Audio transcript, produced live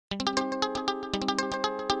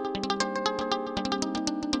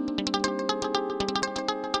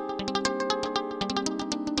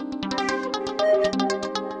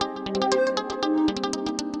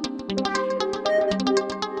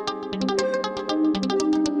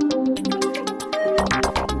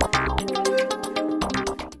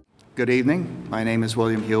Good evening. My name is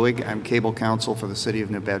William Hewig. I'm Cable Counsel for the City of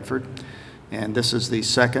New Bedford, and this is the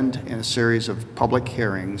second in a series of public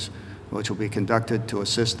hearings which will be conducted to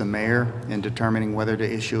assist the mayor in determining whether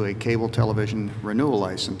to issue a cable television renewal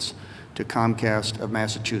license to Comcast of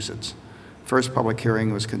Massachusetts. First public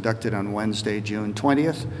hearing was conducted on Wednesday, June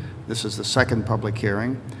 20th. This is the second public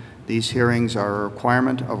hearing. These hearings are a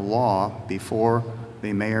requirement of law before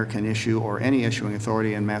the mayor can issue, or any issuing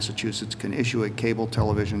authority in Massachusetts can issue a cable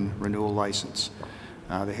television renewal license.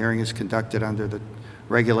 The hearing is conducted under the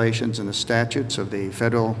regulations and the statutes of the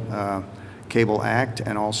Federal Cable Act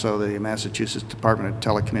and also the Massachusetts Department of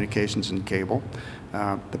Telecommunications and Cable.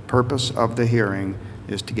 The purpose of the hearing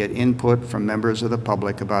is to get input from members of the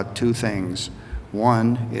public about two things.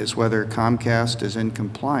 One is whether Comcast is in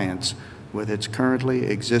compliance with its currently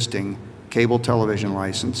existing cable television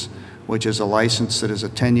license, which is a license that is a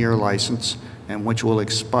 10-year license and which will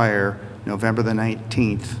expire November the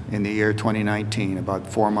 19th in the year 2019, about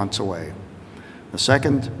 4 months away. The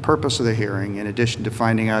second purpose of the hearing, in addition to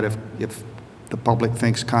finding out if the public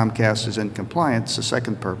thinks Comcast is in compliance, the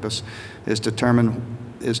second purpose is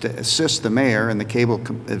to assist the mayor and the cable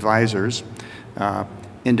advisors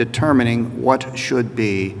in determining what should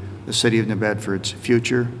be the City of New Bedford's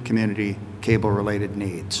future community cable-related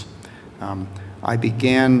needs. I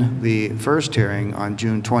began the first hearing on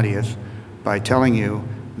June 20th by telling you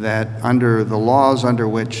that under the laws under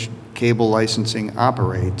which cable licensing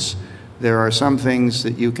operates, there are some things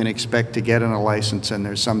that you can expect to get in a license, and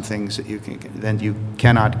there's some things that you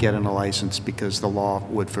cannot get in a license because the law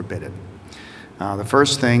would forbid it. The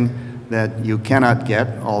first thing that you cannot get,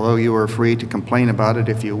 although you are free to complain about it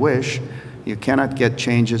if you wish, you cannot get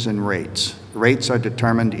changes in rates. Rates are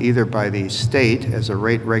determined either by the state as a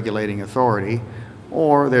rate regulating authority,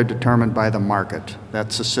 or they're determined by the market.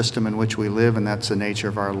 That's the system in which we live, and that's the nature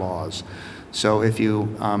of our laws. So if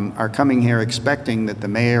you are coming here expecting that the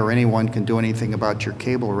mayor or anyone can do anything about your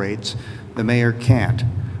cable rates, the mayor can't.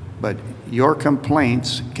 But your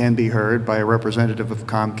complaints can be heard by a representative of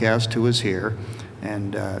Comcast who is here,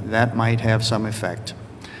 and that might have some effect.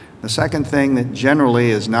 The second thing that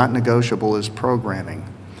generally is not negotiable is programming.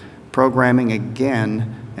 Programming,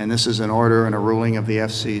 again, and this is an order and a ruling of the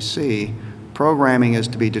FCC, programming is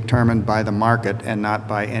to be determined by the market and not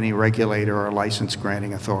by any regulator or license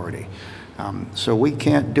granting authority. So we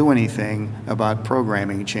can't do anything about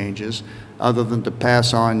programming changes other than to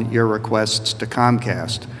pass on your requests to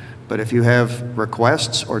Comcast. But if you have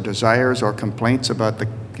requests or desires or complaints about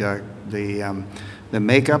the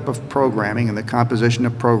makeup of programming and the composition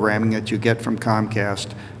of programming that you get from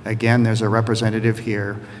Comcast, again, there's a representative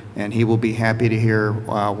here, and he will be happy to hear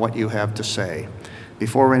what you have to say.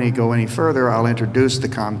 Before we go any further, I'll introduce the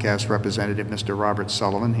Comcast representative, Mr. Robert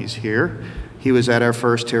Sullivan. He's here. He was at our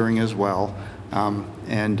first hearing as well.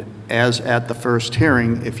 And as at the first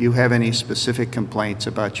hearing, if you have any specific complaints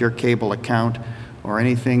about your cable account or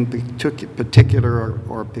anything particular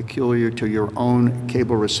or peculiar to your own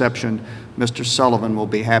cable reception, Mr. Sullivan will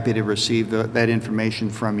be happy to receive that information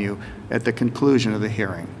from you at the conclusion of the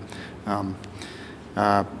hearing.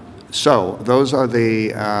 So those are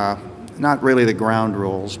the, not really the ground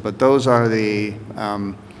rules, but those are the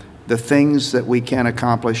things that we can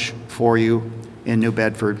accomplish for you in New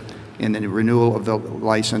Bedford in the renewal of the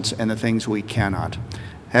license, and the things we cannot.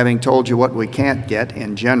 Having told you what we can't get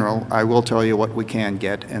in general, I will tell you what we can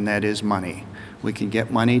get, and that is money. We can get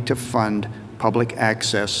money to fund public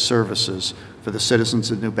access services for the citizens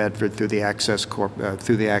of New Bedford through the Access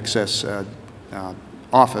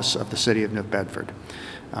Office of the City of New Bedford.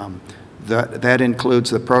 That includes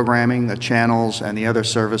the programming, the channels, and the other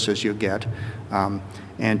services you get.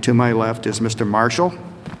 And to my left is Mr. Marshall,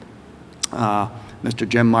 Mr.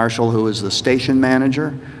 Jim Marshall, who is the station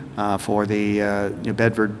manager for the New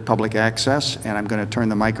Bedford Public Access. And I'm going to turn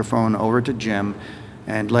the microphone over to Jim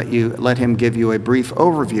and let him give you a brief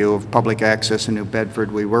overview of public access in New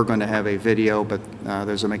Bedford. We were going to have a video, but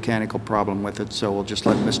there's a mechanical problem with it, so we'll just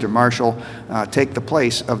let Mr. Marshall take the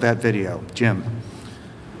place of that video. Jim.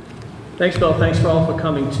 Thanks, Bill. Thanks for all for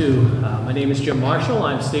coming too. My name is Jim Marshall.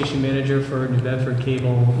 I'm station manager for New Bedford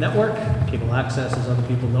Cable Network, Cable Access as other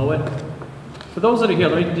people know it. For those that are here,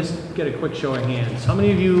 let me just get a quick show of hands. How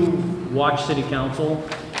many of you watch City Council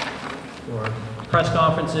or press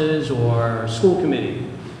conferences or school committee?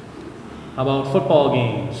 How about football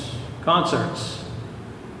games, concerts?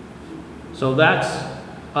 So that's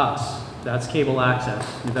us. That's Cable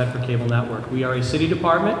Access, New Bedford Cable Network. We are a city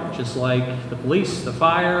department, just like the police, the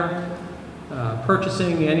fire,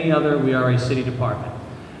 purchasing, any other, we are a city department.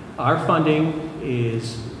 Our funding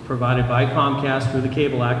is provided by Comcast through the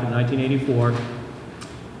Cable Act of 1984.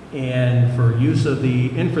 And for use of the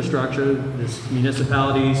infrastructure, this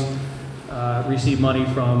municipalities receive money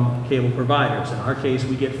from cable providers. In our case,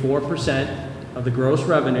 we get 4% of the gross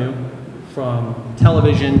revenue from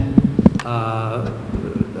television,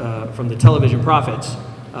 from the television profits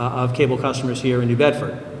of cable customers here in New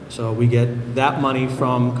Bedford. So we get that money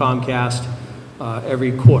from Comcast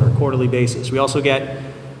every quarterly basis. We also get,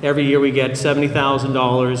 every year we get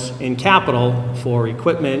 $70,000 in capital for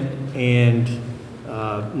equipment and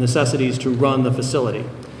necessities to run the facility.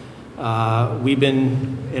 We've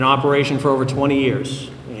been in operation for over 20 years,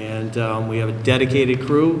 and we have a dedicated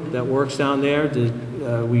crew that works down there.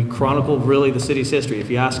 We chronicle really the city's history. If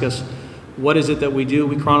you ask us, what is it that we do?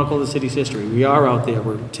 We chronicle the city's history. We are out there.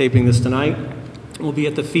 We're taping this tonight. We'll be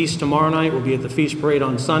at the feast tomorrow night. We'll be at the feast parade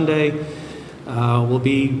on Sunday. We'll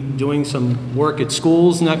be doing some work at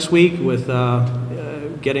schools next week with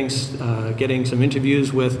getting some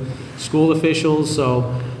interviews with school officials.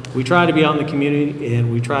 So we try to be out in the community,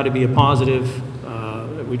 and we try to be a positive,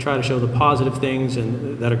 we try to show the positive things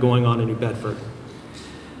that are going on in New Bedford.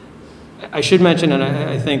 I should mention, and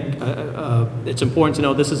I think it's important to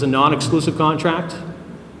know, this is a non-exclusive contract.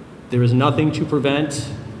 There is nothing to prevent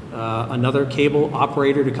another cable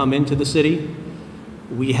operator to come into the city.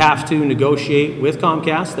 We have to negotiate with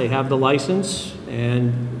Comcast. They have the license,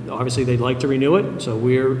 and obviously they'd like to renew it, so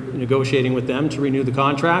we're negotiating with them to renew the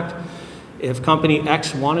contract. If Company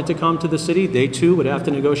X wanted to come to the city, they too would have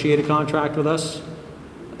to negotiate a contract with us.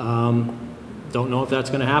 Don't know if that's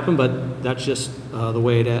going to happen, but that's just the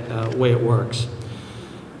way it works.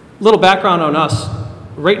 A little background on us.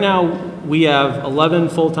 Right now, we have 11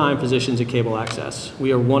 full-time positions at Cable Access.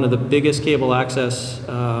 We are one of the biggest cable access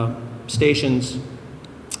stations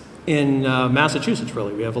in Massachusetts,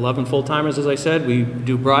 really. We have 11 full-timers, as I said. We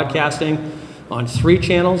do broadcasting on 3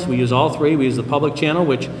 channels. We use all 3. We use the public channel,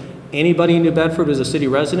 which anybody in New Bedford who's a city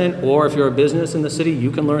resident, or if you're a business in the city, you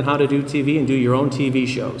can learn how to do TV and do your own TV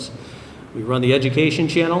shows. We run the education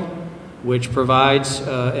channel, which provides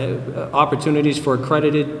opportunities for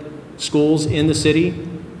accredited schools in the city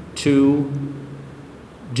to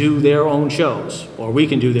do their own shows, or we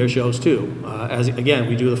can do their shows too. Again,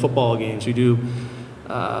 we do the football games, we do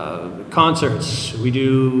concerts, we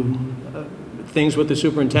do things with the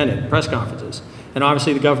superintendent, press conferences. And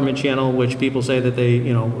obviously the government channel, which people say that they,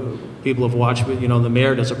 people have watched, the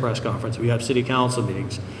mayor does a press conference. We have city council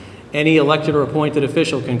meetings. Any elected or appointed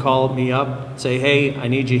official can call me up, say, hey, I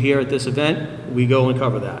need you here at this event. We go and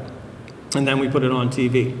cover that. And then we put it on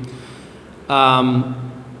TV.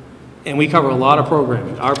 And we cover a lot of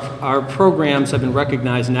programming. Our programs have been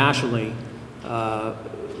recognized nationally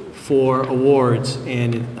for awards,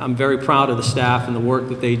 and I'm very proud of the staff and the work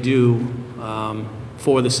that they do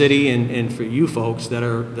for the city and for you folks that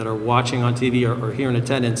are watching on TV or here in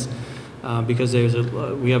attendance, because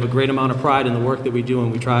we have a great amount of pride in the work that we do,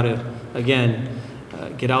 and we try to, again,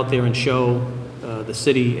 get out there and show the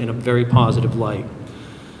city in a very positive light.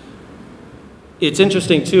 It's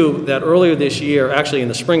interesting, too, that earlier this year, actually in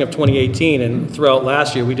the spring of 2018 and throughout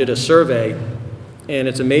last year, we did a survey, and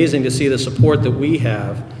it's amazing to see the support that we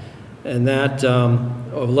have, and that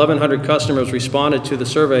 1,100 customers responded to the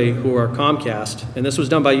survey who are Comcast, and this was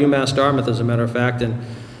done by UMass Dartmouth, as a matter of fact, and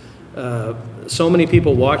so many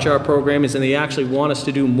people watch our programming, and they actually want us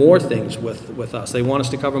to do more things with us. They want us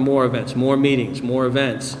to cover more events, more meetings, more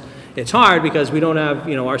events. It's hard because we don't have,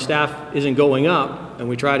 our staff isn't going up, and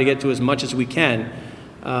we try to get to as much as we can.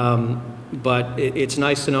 But it's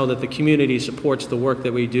nice to know that the community supports the work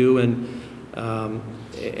that we do, and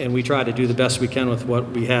we try to do the best we can with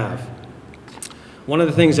what we have. One of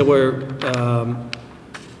the things that we're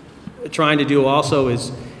trying to do also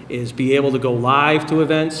is be able to go live to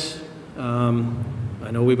events.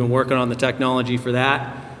 I know we've been working on the technology for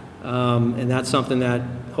that, and that's something that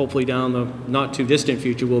hopefully down the not too distant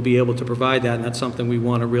future we'll be able to provide that, and that's something we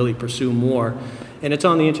want to really pursue more. And it's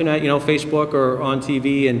on the internet, Facebook or on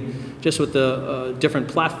TV, and just with the different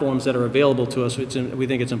platforms that are available to us, we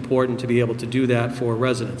think it's important to be able to do that for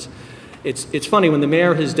residents. It's funny, when the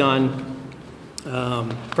mayor has done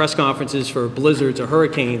press conferences for blizzards or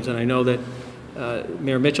hurricanes, and I know that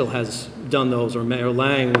Mayor Mitchell has done those, or Mayor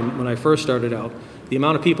Lang when I first started out, the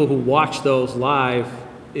amount of people who watch those live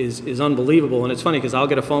is unbelievable. And it's funny because I'll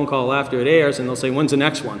get a phone call after it airs and they'll say, when's the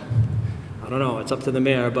next one? I don't know, it's up to the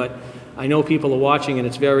mayor, but I know people are watching, and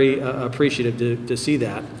it's very appreciative to see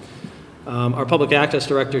that. Our public access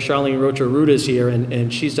director, Charlene Rocha-Ruda, is here,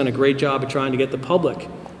 and she's done a great job of trying to get the public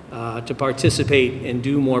to participate and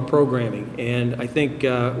do more programming. And I think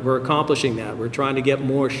we're accomplishing that. We're trying to get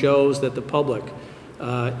more shows that the public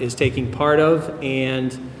is taking part of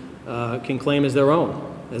and can claim as their own.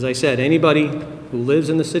 As I said, anybody who lives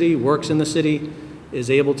in the city, works in the city, is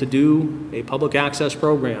able to do a public access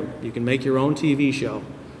program. You can make your own TV show.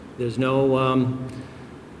 There's no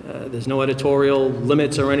editorial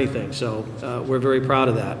limits or anything, so we're very proud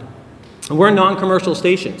of that. And we're non-commercial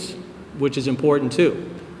stations, which is important too.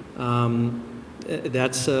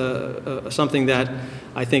 That's something that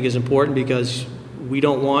I think is important because we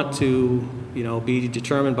don't want to, be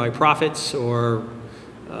determined by profits or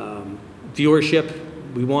viewership.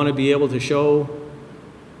 We want to be able to show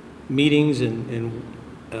meetings and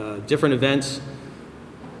different events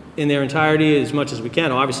in their entirety as much as we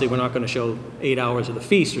can. Obviously, we're not going to show 8 hours of the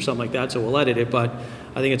feast or something like that, so we'll edit it, but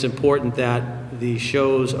I think it's important that the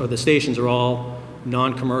shows or the stations are all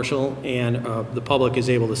non-commercial and the public is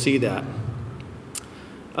able to see that.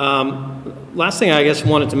 Last thing I guess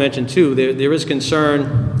wanted to mention too, there is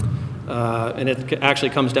concern, and it actually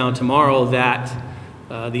comes down tomorrow, that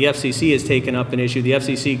the FCC has taken up an issue. The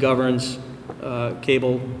FCC governs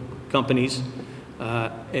cable companies,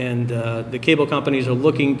 and the cable companies are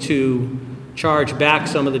looking to charge back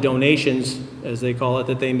some of the donations, as they call it,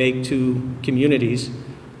 that they make to communities.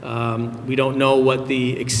 We don't know what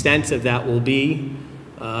the extent of that will be,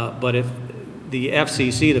 but if the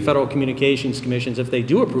FCC, the Federal Communications Commissions, if they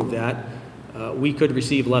do approve that, we could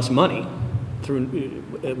receive less money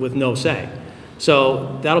with no say.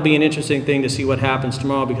 So that'll be an interesting thing to see what happens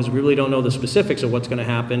tomorrow, because we really don't know the specifics of what's going to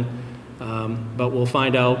happen, but we'll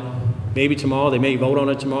find out maybe tomorrow. They may vote on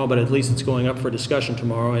it tomorrow, but at least it's going up for discussion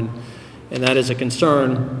tomorrow, and that is a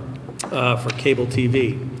concern for cable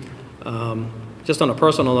TV. Just on a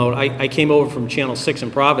personal note, I came over from Channel 6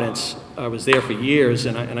 in Providence. I was there for years,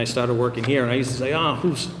 and I started working here, and I used to say,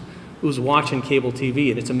 who's watching cable TV?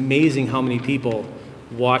 And it's amazing how many people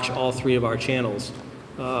watch all 3 of our channels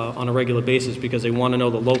on a regular basis because they want to know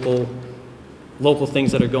the local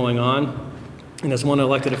things that are going on. And as one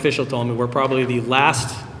elected official told me, we're probably the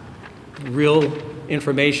last real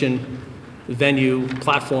information venue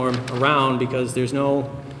platform around because there's no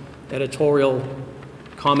editorial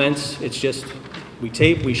comments. It's just we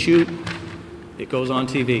tape, we shoot, it goes on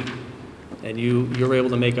TV, and you're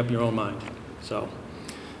able to make up your own mind. So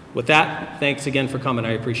with that, thanks again for coming.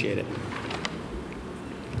 I appreciate it.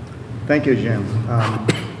 Thank you, Jim.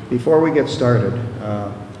 Before we get started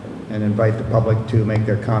and invite the public to make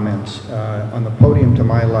their comments, on the podium to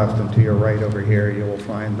my left and to your right over here, you will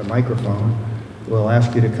find the microphone. We'll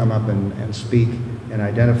ask you to come up and speak and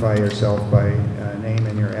identify yourself by name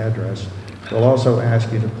and your address. We'll also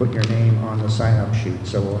ask you to put your name on the sign-up sheet,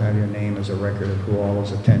 so we'll have your name as a record of who all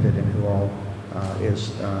has attended and who all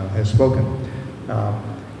has spoken.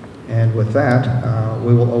 And with that,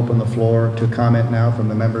 we will open the floor to comment now from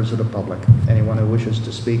the members of the public. Anyone who wishes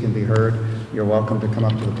to speak and be heard, you're welcome to come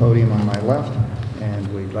up to the podium on my left,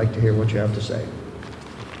 and we'd like to hear what you have to say.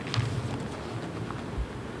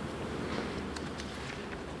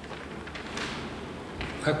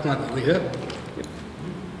 I come over here?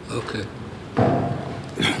 Okay.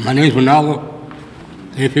 My name is Ronaldo,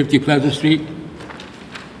 850 Pleasant Street.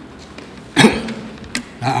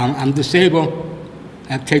 I'm disabled.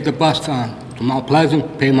 I have to take the bus to Mount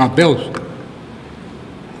Pleasant, pay my bills.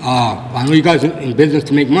 I know you guys are in business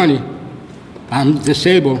to make money. I'm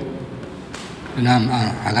disabled, and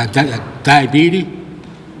I got diabetes.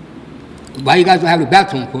 Why you guys don't have a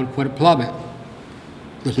bathroom for the plumbing?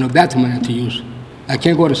 There's no bathroom in it to use. I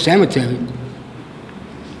can't go to the cemetery.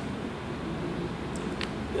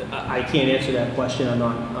 I can't answer that question. I'm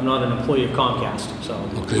not an employee of Comcast, so.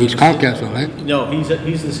 Okay, he's Comcast, all right? No, he's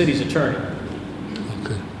the city's attorney.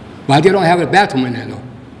 Okay. Why they don't have a bathroom in there, though?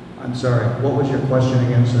 I'm sorry, what was your question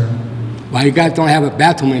again, sir? Why you guys don't have a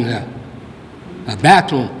bathroom in there? A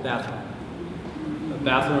bathroom? Bathroom. A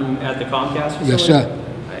bathroom at the Comcast facility? Yes, sir.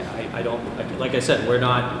 I don't, like I said, we're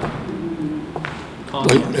not Well,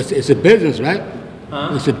 Comcast. it's a business, right?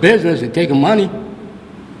 Huh? It's a business. They're taking money.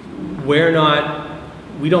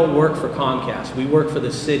 We don't work for Comcast. We work for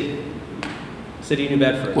the city of New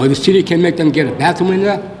Bedford. Well, the city can make them get a bathroom in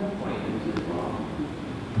there?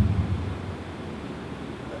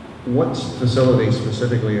 What facility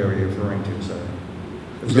specifically are you referring to, sir?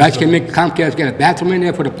 You guys can make Comcast get a bathroom in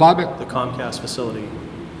there for the public? The Comcast facility.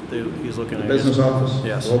 He's looking at. Business office?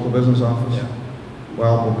 Yes. Local business office? Yeah.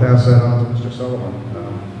 Well, we'll pass that on to Mr. Sullivan.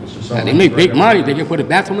 Mr. Yeah, Sullivan. they make big money. They can put a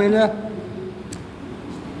bathroom in there?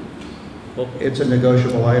 Well, It's a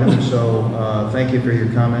negotiable item, so thank you for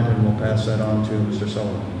your comment, and we'll pass that on to Mr.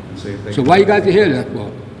 Sullivan and see if they. So why you guys are here then for?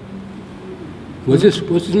 What's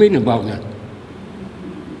this meeting about then?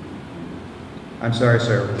 I'm sorry,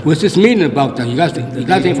 sir. What's this meeting about then? You guys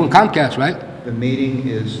ain't from Comcast, right? The meeting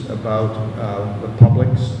is about the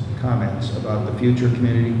public's comments about the future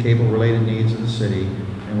community cable-related needs of the city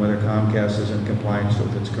and whether Comcast is in compliance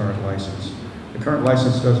with its current license. The current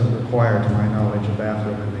license doesn't require, to my knowledge, a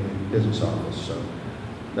bathroom in the business office, so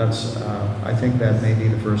that's, I think that may be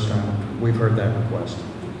the first time we've heard that request.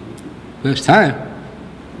 First time.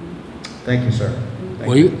 Thank you, sir.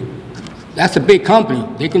 Well, that's a big company.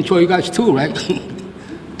 They control you guys too, right?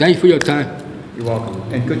 Thank you for your time. You're welcome.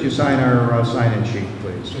 And could you sign our sign-in sheet,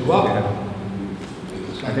 please? You're welcome.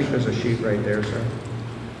 I think there's a sheet right there, sir.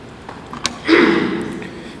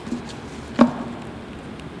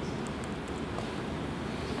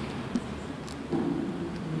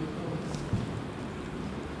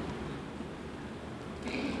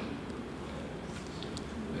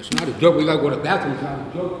 It's not a joke. We gotta go to the bathroom. It's not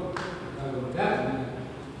a joke. We gotta go to the bathroom.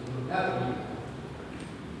 Go to the bathroom.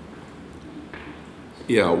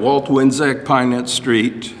 Yeah, Walt Winzak, Pinette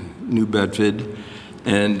Street, New Bedford.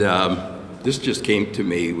 And this just came to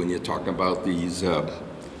me when you're talking about these, you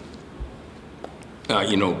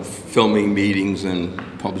know, filming meetings and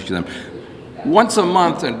publishing them. Once a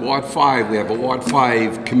month in Ward 5, we have a Ward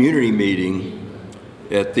 5 community meeting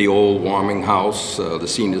at the old Warming House, the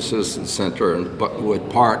Senior Citizen Center in Buttonwood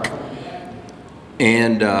Park.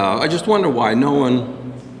 And I just wonder why no one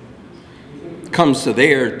comes to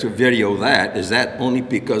there to video that. Is that only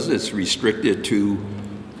because it's restricted to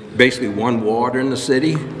basically one ward in the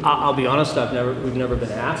city? I'll be honest, we've never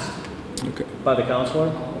been asked by the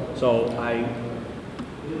counselor, so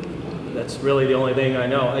that's really the only thing I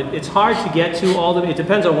know. It's hard to get to all the, it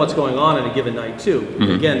depends on what's going on a given night too.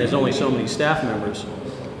 Again, there's only so many staff members.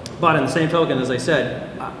 But in the same token, as I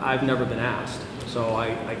said, I've never been asked, so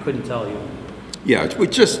I couldn't tell you. Yeah,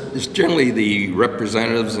 it's generally the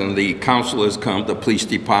representatives and the councilors come, the police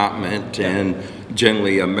department, and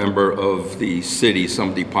generally a member of the city,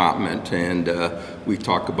 some department, and we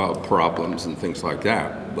talk about problems and things like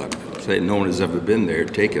that. But say no one has ever been there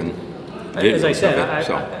taken. As I said,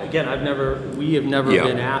 again, we have never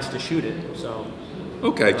been asked to shoot it, so.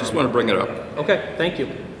 Okay, just want to bring it up. Okay, thank you.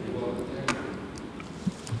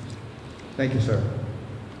 Thank you, sir.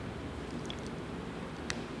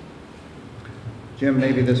 Jim,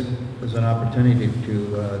 maybe this is an opportunity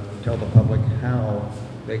to tell the public how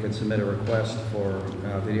they could submit a request for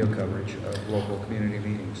video coverage of local community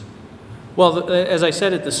meetings. Well, as I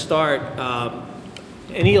said at the start,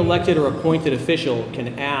 any elected or appointed official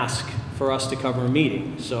can ask for us to cover a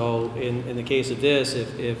meeting. So in the case of this,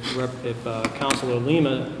 if Councilor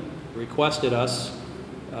Lima requested us,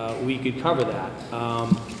 we could cover that.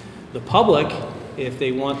 The public, if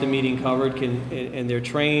they want the meeting covered, and they're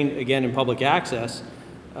trained, again, in public access,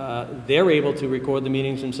 they're able to record the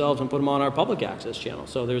meetings themselves and put them on our public access channel.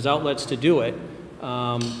 So there's outlets to do it.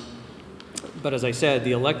 But as I said,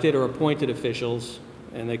 the elected or appointed officials,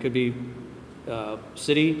 and they could be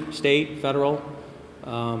city, state, federal,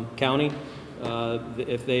 county,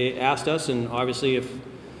 if they asked us, and obviously if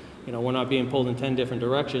we're not being pulled in 10 different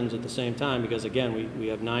directions at the same time, because again, we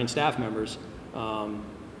have 9 staff members,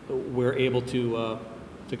 we're able to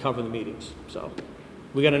cover the meetings. So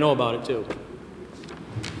we got to know about it too.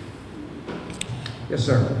 Yes,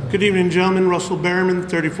 sir. Good evening, gentlemen. Russell Berryman,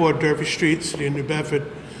 34 Durfee Street, City of New Bedford.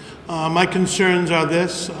 My concerns are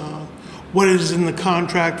this. What is in the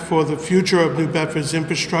contract for the future of New Bedford's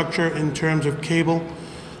infrastructure in terms of cable?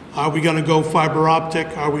 Are we going to go fiber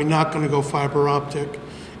optic? Are we not going to go fiber optic?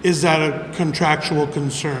 Is that a contractual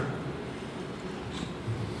concern?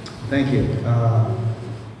 Thank you.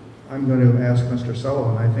 I'm going to ask Mr.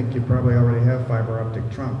 Sullivan. I think you probably already have fiber optic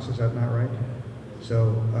trunks. Is that not right?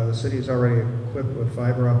 So the city is already equipped with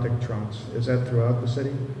fiber optic trunks. Is that throughout the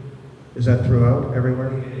city? Is that throughout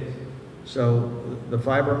everywhere? It is. So the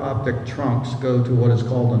fiber optic trunks go to what is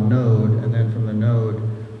called a node, and then from the node,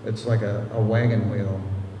 it's like a wagon wheel.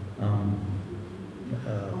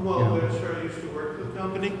 I'm well aware, sir. I used to work for the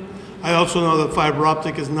company. I also know that fiber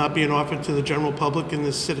optic is not being offered to the general public in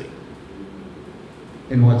this city.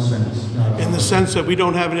 In what sense? In the sense that we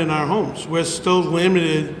don't have it in our homes. We're still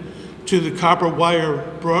limited to the copper wire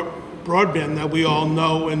broadband that we all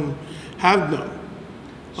know and have known.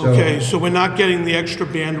 Okay, so we're not getting the extra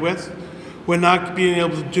bandwidth. We're not being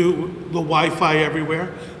able to do the Wi-Fi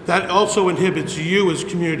everywhere. That also inhibits you as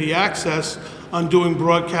community access on doing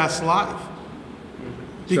broadcast live.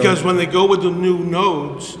 Because when they go with the new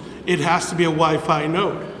nodes, it has to be a Wi-Fi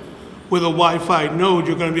node. With a Wi-Fi node,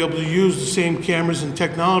 you're going to be able to use the same cameras and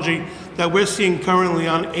technology that we're seeing currently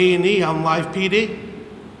on A&E on Live PD.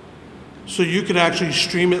 So you could actually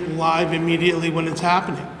stream it live immediately when it's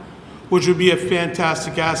happening, which would be a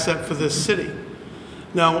fantastic asset for this city.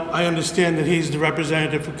 Now, I understand that he's the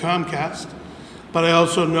representative for Comcast, but I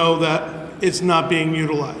also know that it's not being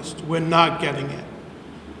utilized. We're not getting it.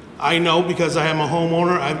 I know because I am a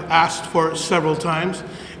homeowner, I've asked for it several times,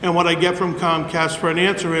 and what I get from Comcast for an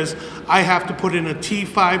answer is, I have to put in a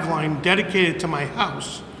T5 line dedicated to my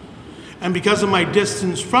house. And because of my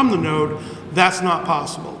distance from the node, that's not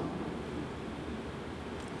possible.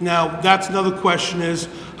 Now, that's another question is,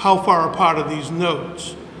 how far apart are these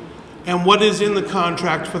nodes? And what is in the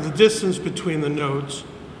contract for the distance between the nodes?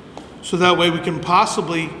 So that way we can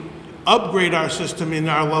possibly upgrade our system in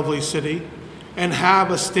our lovely city and have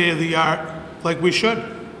a state-of-the-art like we should.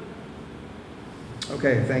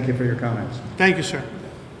 Okay, thank you for your comments. Thank you, sir.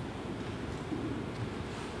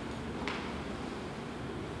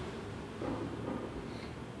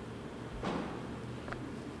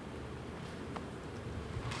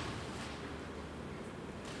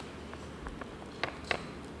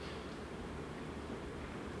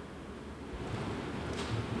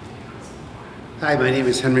 Hi, my name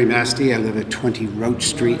is Henry Masti. I live at 20 Roach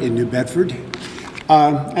Street in New Bedford.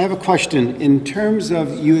 I have a question. In terms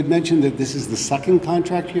of, you had mentioned that this is the second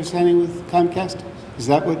contract you're signing with Comcast? Is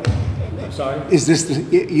that what? I'm sorry? Is this,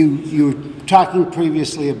 you were talking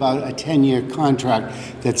previously about a 10-year contract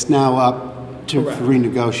that's now up to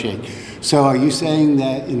renegotiate. So are you saying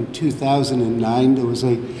that in 2009 there was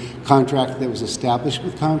a contract that was established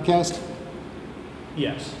with Comcast?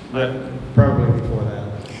 Yes. Probably before that.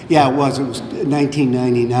 Yeah, it was. It was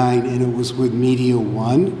 1999, and it was with Media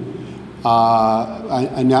One,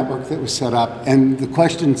 a network that was set up. And the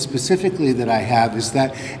question specifically that I have is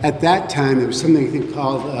that at that time, there was something I think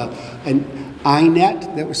called an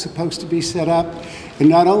iNet that was supposed to be set up. And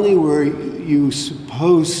not only were you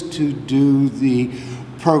supposed to do the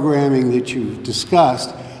programming that you've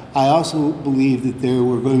discussed, I also believe that there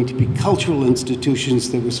were going to be cultural institutions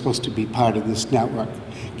that were supposed to be part of this network.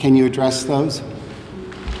 Can you address those?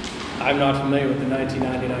 I'm not familiar with the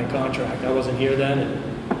 1999 contract. I wasn't here then,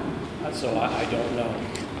 and so I don't know.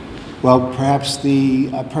 Well, perhaps the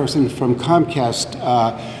person from Comcast,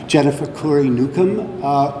 Jennifer Coury Newcomb,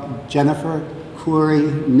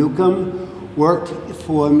 worked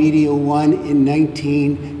for Media One in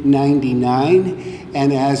 1999,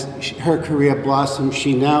 and as her career blossomed,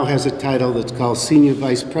 she now has a title that's called Senior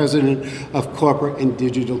Vice President of Corporate and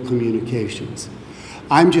Digital Communications.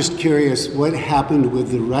 I'm just curious what happened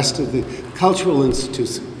with the rest of the cultural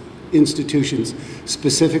institutions,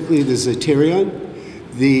 specifically the Zeterion,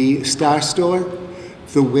 the Star Store,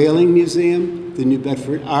 the Whaling Museum, the New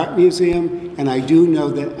Bedford Art Museum, and I do know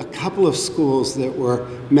that a couple of schools that were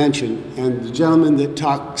mentioned, and the gentleman that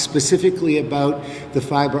talked specifically about the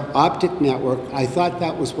fiber optic network, I thought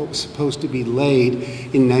that was what was supposed to be laid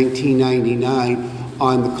in 1999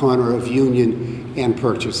 on the corner of Union and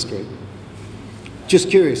Purchase Street. Just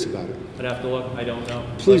curious about it. I'd have to look. I don't know.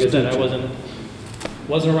 Please like I said, do. I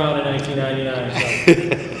wasn't around in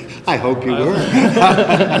 1999. So. I hope you were.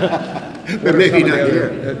 But maybe not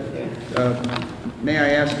here. May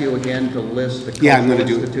I ask you again to list the Yeah, I'm cultural gonna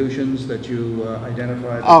do it. institutions that you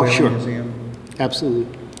identified? Oh, the sure. Whaling Museum? Absolutely.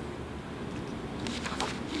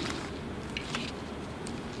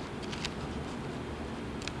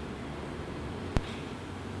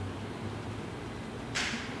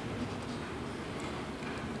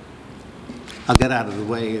 I'll get out of the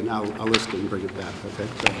way and I'll list it and bring it back, okay?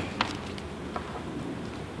 So,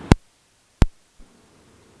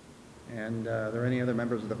 And are there any other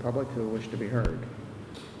members of the public who wish to be heard?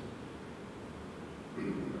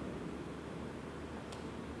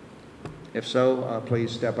 If so,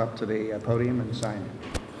 please step up to the podium and sign in.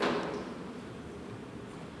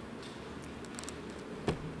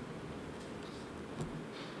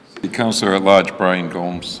 City Councilor at Large Brian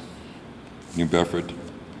Gomes, New Bedford.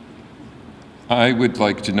 I would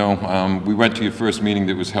like to know, we went to your first meeting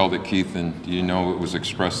that was held at Keith, and you know it was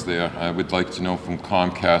expressed there. I would like to know from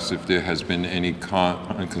Comcast if there has been any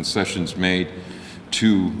concessions made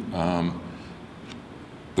to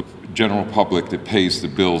the general public that pays the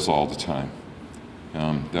bills all the time.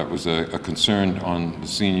 That was a concern on the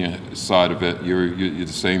senior side of it. You're the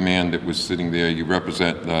same man that was sitting there. You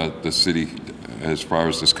represent the city as far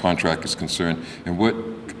as this contract is concerned. And what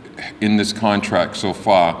in this contract so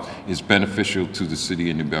far is beneficial to the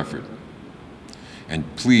city of New Bedford. And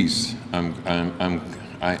please,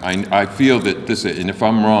 I feel that this, and if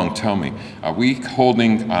I'm wrong, tell me, are we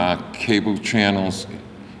holding cable channels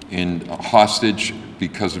in hostage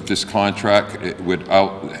because of this contract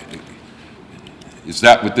without, Is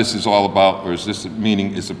that what this is all about, or is this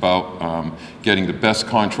meeting is about getting the best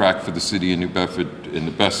contract for the city of New Bedford and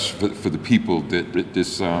the best for the people that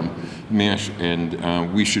this mayor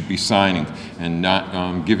and we should be signing, and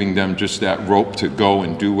not giving them just that rope to go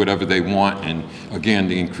and do whatever they want? And again,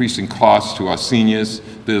 the increasing costs to our seniors.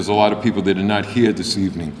 There's a lot of people that are not here this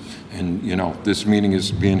evening, and you know, this meeting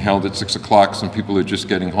is being held at 6 o'clock. Some people are just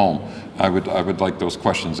getting home. I would like those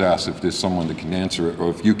questions asked, if there's someone that can answer it,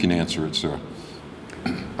 or if you can answer it, sir.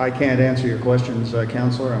 I can't answer your questions,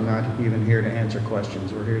 Counselor. I'm not even here to answer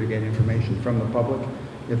questions. We're here to get information from the public.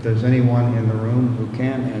 If there's anyone in the room who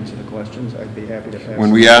can answer the questions, I'd be happy to pass.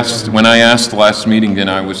 When I asked last meeting, then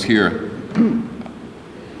I was here.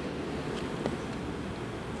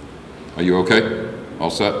 Are you okay? All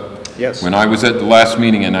set? Yes. When I was at the last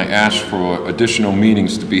meeting and I asked for additional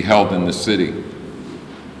meetings to be held in the city,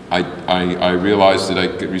 I realized that I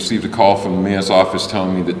received a call from the mayor's office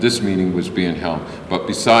telling me that this meeting was being held. But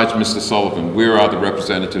besides Mr. Sullivan, where are the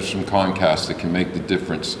representatives from Comcast that can make the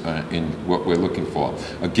difference in what we're looking for?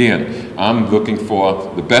 Again, I'm looking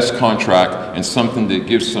for the best contract and something that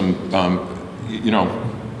gives some, you know,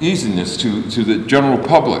 easiness to the general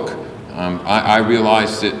public. I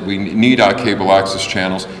realize that we need our cable access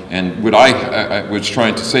channels, and what I was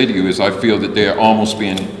trying to say to you is I feel that they are almost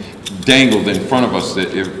being dangled in front of us,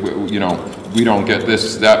 that if, you know, we don't get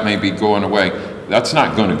this, that may be going away. That's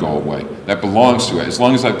not going to go away. That belongs to it. As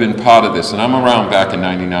long as I've been part of this, and I'm around back in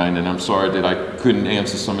 '99, and I'm sorry that I couldn't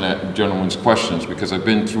answer some of that gentleman's questions because I've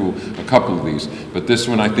been through a couple of these. But this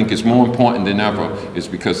one I think is more important than ever, is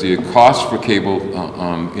because the cost for cable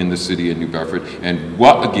in the city of New Bedford, and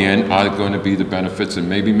what again are going to be the benefits, and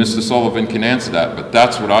maybe Mr. Sullivan can answer that, but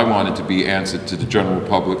that's what I wanted to be answered to the general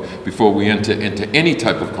public before we enter into any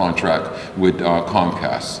type of contract with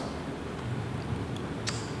Comcast.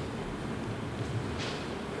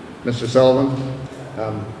 Mr. Sullivan,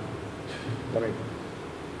 let me.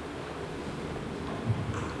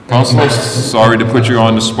 Councilor, sorry to put you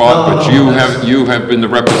on the spot, but you have been the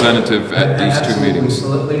representative at these two meetings. So,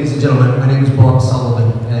 ladies and gentlemen, my name is Bob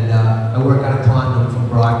Sullivan, and I work out of Taunton from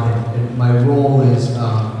Brockton, and my role is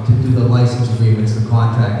to do the license agreements, the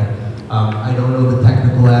contracting. I don't know the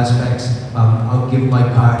technical aspects. I'll give my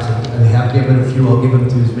cards. I have given a few. I'll give them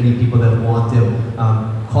to as many people that want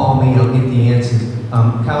them. Call me. I'll get the answers.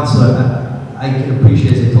 Counselor, I can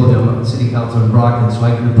appreciate, as I told you, I'm a city councilor in Brockton, so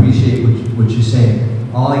I can appreciate what you're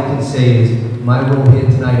saying. All I can say is my role here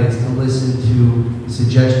tonight is to listen to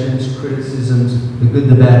suggestions, criticisms, the good,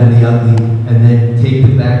 the bad, and the ugly, and then take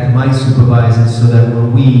it back to my supervisors so that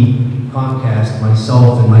when we, Comcast,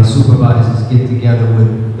 myself and my supervisors get together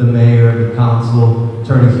with the mayor, the council,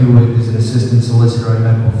 Attorney Hewitt, as an assistant solicitor I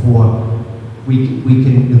met before, we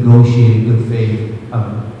can negotiate in good faith.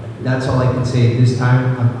 That's all I can say at this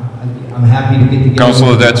time. I'm happy to get together.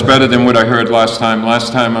 Councilor, that's better than what I heard last time.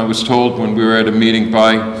 Last time I was told when we were at a meeting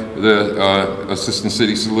by the Assistant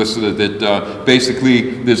City Solicitor that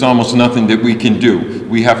basically there's almost nothing that we can do.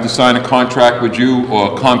 We have to sign a contract with you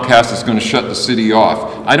or Comcast is going to shut the city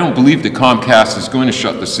off. I don't believe that Comcast is going to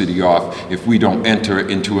shut the city off if we don't enter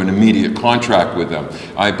into an immediate contract with them.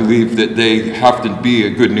 I believe that they have to be a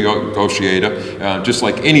good negotiator, just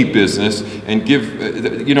like any business, and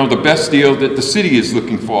give you know, the best deal that the city is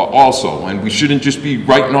looking for also. And we shouldn't just be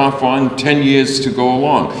writing off on 10 years to go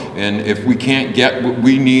along. And if we can't get what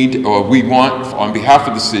we need or we want on behalf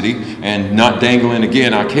of the city, and not dangling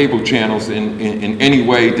again our cable channels in any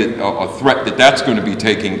way that a threat that that's going to be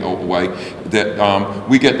taking away, that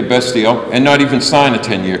we get the best deal and not even sign a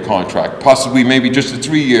 10-year contract, possibly maybe just a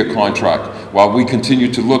 3-year contract, while we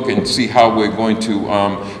continue to look and see how we're going to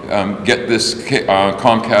get this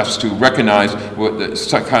Comcast to recognize what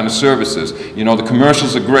this kind of services. You know, the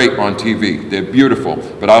commercials are great on TV. They're beautiful.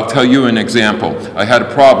 But I'll tell you an example. I had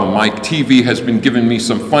a problem. My TV has been giving me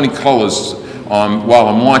some funny colors while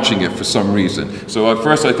I'm watching it for some reason. So at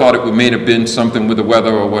first I thought it may have been something with the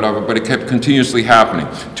weather or whatever, but it kept continuously happening.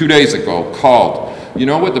 2 days ago, called. You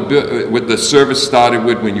know what the service started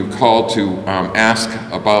with when you called to ask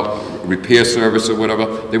about repair service or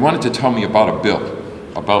whatever? They wanted to tell me about a bill,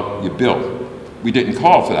 about your bill. We didn't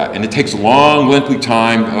call for that. And it takes a long, lengthy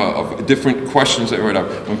time of different questions or whatever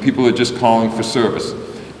when people are just calling for service.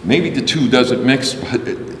 Maybe the two doesn't mix,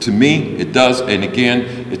 but to me, it does. And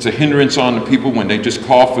again, it's a hindrance on the people when they just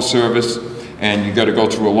call for service, and you got to go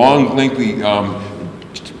through a long, lengthy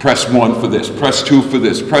press 1 for this, press 2 for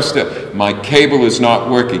this, press that. My cable is not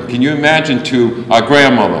working. Can you imagine to our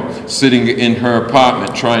grandmother sitting in her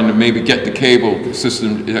apartment trying to maybe get the cable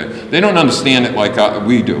system. They don't understand it like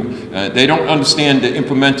we do. They don't understand the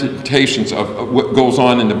implementations of what goes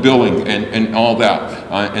on in the billing and all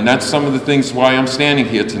that. And that's some of the things why I'm standing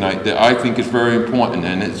here tonight that I think is very important,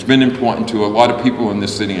 and it's been important to a lot of people in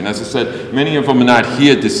this city. And as I said, many of them are not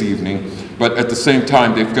here this evening, but at the same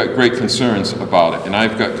time, they've got great concerns about it, and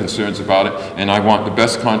I've got concerns about it, and I want the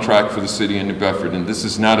best contract for the city of New Bedford. And this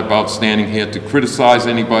is not about standing here to criticize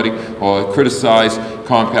anybody or criticize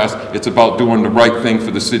Comcast. It's about doing the right thing for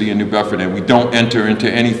the city of New Bedford, and we don't enter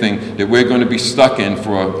into anything that we're going to be stuck in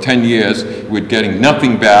for 10 years with getting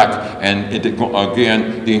nothing back, and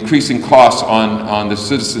again, the increasing costs on the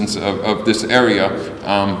citizens of this area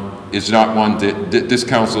is not one that this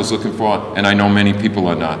council is looking for, and I know many people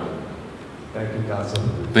are not. Thank you, Council.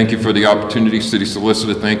 Thank you for the opportunity, City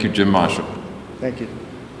Solicitor. Thank you, Jim Marshall. Thank you.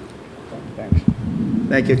 Thanks.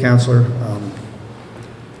 Thank you, Councilor.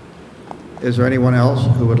 Is there anyone else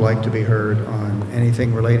who would like to be heard on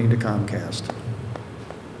anything relating to Comcast?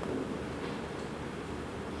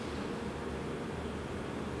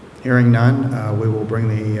 Hearing none, we will bring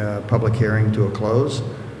the public hearing to a close.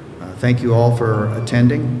 Thank you all for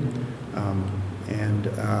attending, and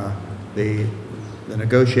the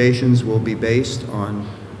negotiations will be based on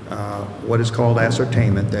what is called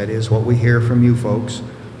ascertainment. That is what we hear from you folks,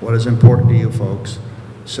 what is important to you folks.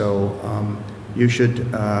 So you should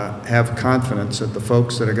have confidence that the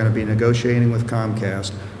folks that are going to be negotiating with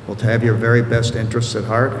Comcast will have your very best interests at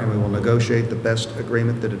heart, and we will negotiate the best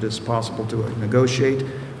agreement that it is possible to negotiate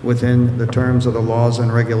within the terms of the laws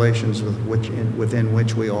and regulations within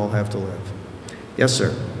which we all have to live. Yes,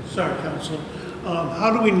 sir. Sorry, Councilor.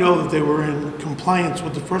 How do we know that they were in compliance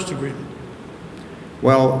with the first agreement?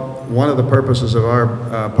 Well, one of the purposes of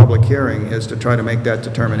our public hearing is to try to make that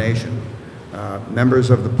determination. Members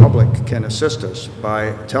of the public can assist us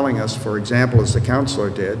by telling us, for example, as the councilor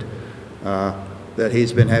did, that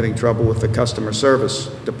he's been having trouble with the customer service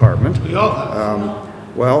department. We all have.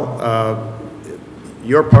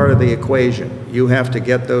 You're part of the equation. You have to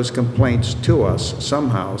get those complaints to us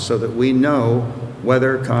somehow so that we know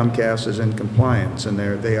whether Comcast is in compliance, and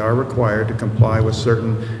they are required to comply with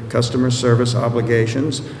certain customer service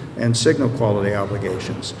obligations and signal quality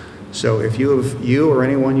obligations. So if you or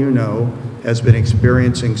anyone you know has been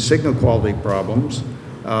experiencing signal quality problems,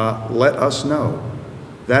 let us know.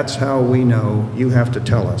 That's how we know. You have to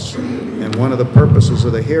tell us. And one of the purposes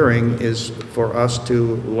of the hearing is for us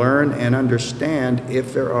to learn and understand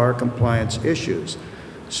if there are compliance issues.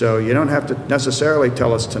 So you don't have to necessarily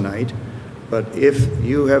tell us tonight, but if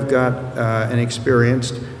you have got and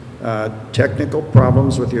experienced technical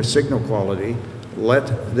problems with your signal quality,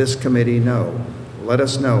 let this committee know. Let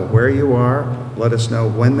us know where you are, let us know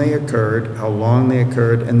when they occurred, how long they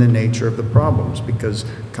occurred, and the nature of the problems, because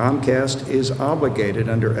Comcast is obligated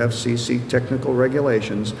under FCC technical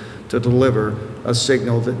regulations to deliver a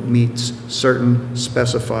signal that meets certain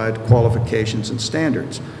specified qualifications and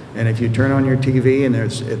standards. And if you turn on your TV and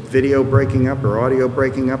there's video breaking up or audio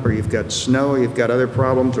breaking up, or you've got snow, you've got other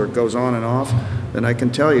problems, or it goes on and off, then I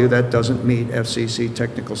can tell you that doesn't meet FCC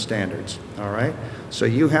technical standards, all right? So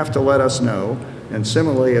you have to let us know. And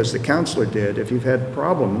similarly, as the councilor did, if you've had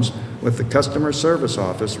problems with the customer service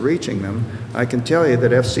office reaching them, I can tell you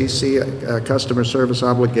that FCC customer service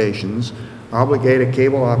obligations obligate a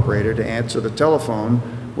cable operator to answer the telephone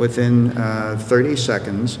within 30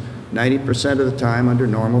 seconds, 90% of the time under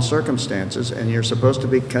normal circumstances, and you're supposed to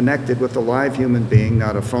be connected with a live human being,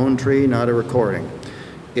 not a phone tree, not a recording.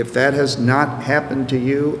 If that has not happened to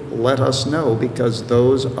you, let us know, because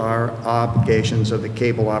those are obligations of the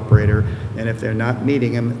cable operator, and if they're not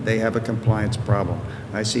meeting them, they have a compliance problem.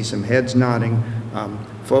 I see some heads nodding.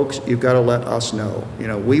 Folks, you've got to let us know. You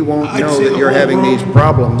know, we won't know that you're having these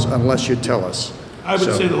problems unless you tell us. I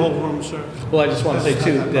would say the whole room, sir. Well, I just want to say,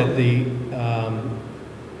 too, that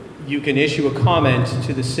you can issue a comment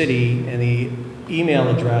to the city, and the email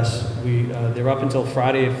address, they're up until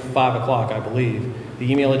Friday at 5 o'clock, I believe. The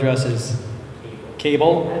email address is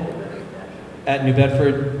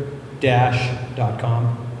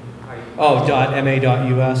cable@newbedford-.com. Oh,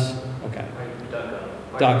 .ma.us. Okay.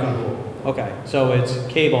 .com. Okay. So it's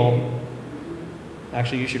cable.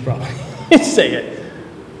 Actually, you should probably say it,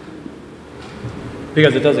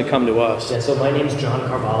 because it doesn't come to us. Yeah. So my name is John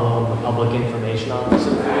Carvalho. I'm the public information officer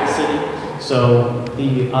for the city. So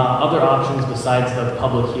the other options besides the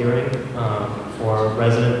public hearing for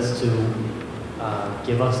residents to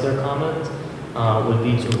give us their comment would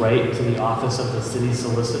be to write to the office of the city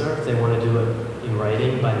solicitor if they want to do it in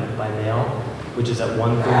writing by mail, which is at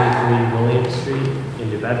 133 William Street in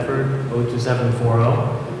New Bedford, 02740.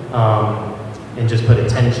 and just put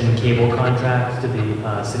attention cable contract to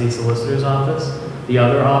the city solicitor's office. The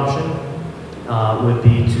other option would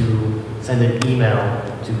be to send an email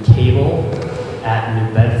to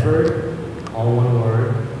cable@New Bedford, all one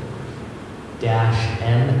word, -ma.gov,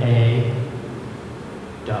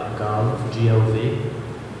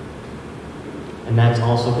 and that's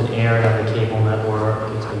also been aired on the cable network.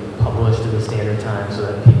 It's been published in the Standard Time so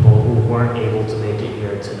that people who weren't able to make it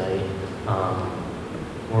here tonight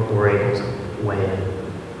were able to weigh in.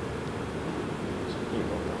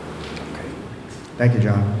 Thank you,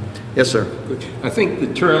 John. Yes, sir. I think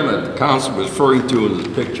the term that the council was referring to in this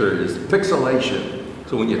picture is pixelation.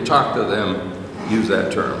 So when you talk to them, use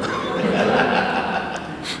that term.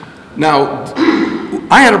 Now,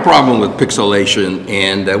 I had a problem with pixelation,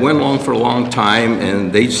 and I went along for a long time,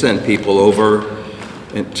 and they sent people over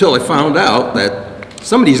until I found out that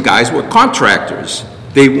some of these guys were contractors.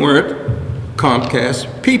 They weren't Comcast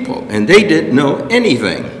people, and they didn't know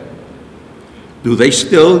anything. Do they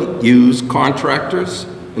still use contractors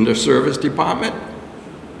in their service department?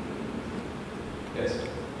 Yes.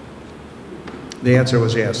 The answer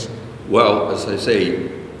was yes. Well, as I say,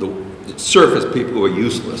 the service people are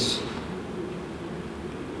useless.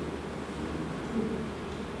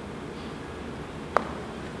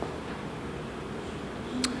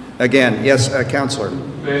 Again, yes, Counselor.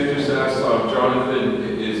 May I just ask Jonathan,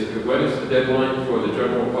 when is the deadline for the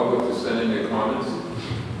general public to send in their comments?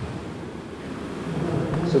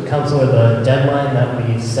 So, Councilor, the deadline that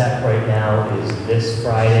we set right now is this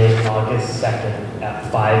Friday, August 2nd at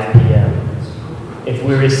 5 p.m. If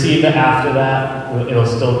we receive it after that, it'll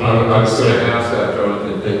still be... I was going to ask that,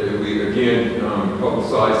 Jonathan, that we again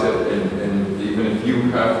publicize it, and even if you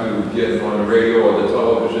have to get on the radio or the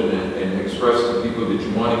television and express to people that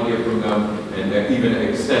you want to hear from them, and even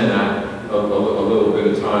extend that a little bit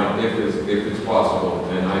of time if it's possible.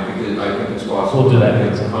 And I think it's possible. We'll do that.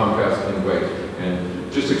 It's Comcast can wait. And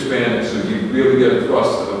just expand it so you really get a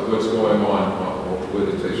thrust of what's going on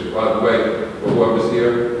with the station. By the way, for whoever's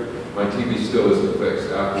here, my TV still isn't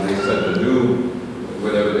fixed. After they sent the new,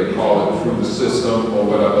 whatever they call it, through the system or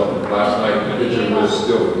whatever, last night the picture was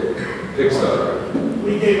still fixed up.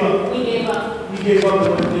 We gave up. We gave up. We gave up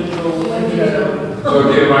on digital. So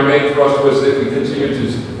again, my main thrust was that we continue to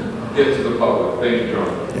get to the public. Thank you,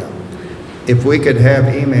 John. Yeah. If we could have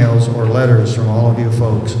emails or letters from all of you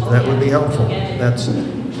folks, that would be helpful. That's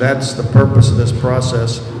the purpose of this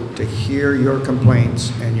process, to hear your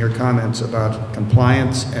complaints and your comments about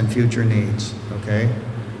compliance and future needs, okay?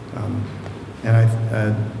 And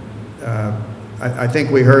I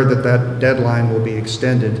think we heard that deadline will be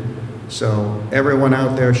extended, so everyone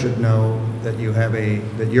out there should know that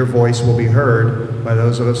that your voice will be heard by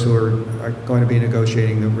those of us who are going to be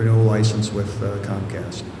negotiating the renewal license with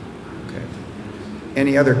Comcast. Okay.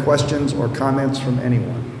 Any other questions or comments from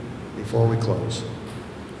anyone before we close?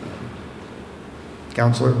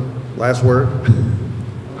 Counselor, last word.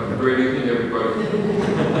 Have a great evening, everybody.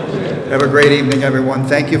 Have a great evening, everyone.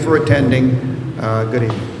 Thank you for attending. Good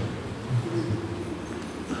evening.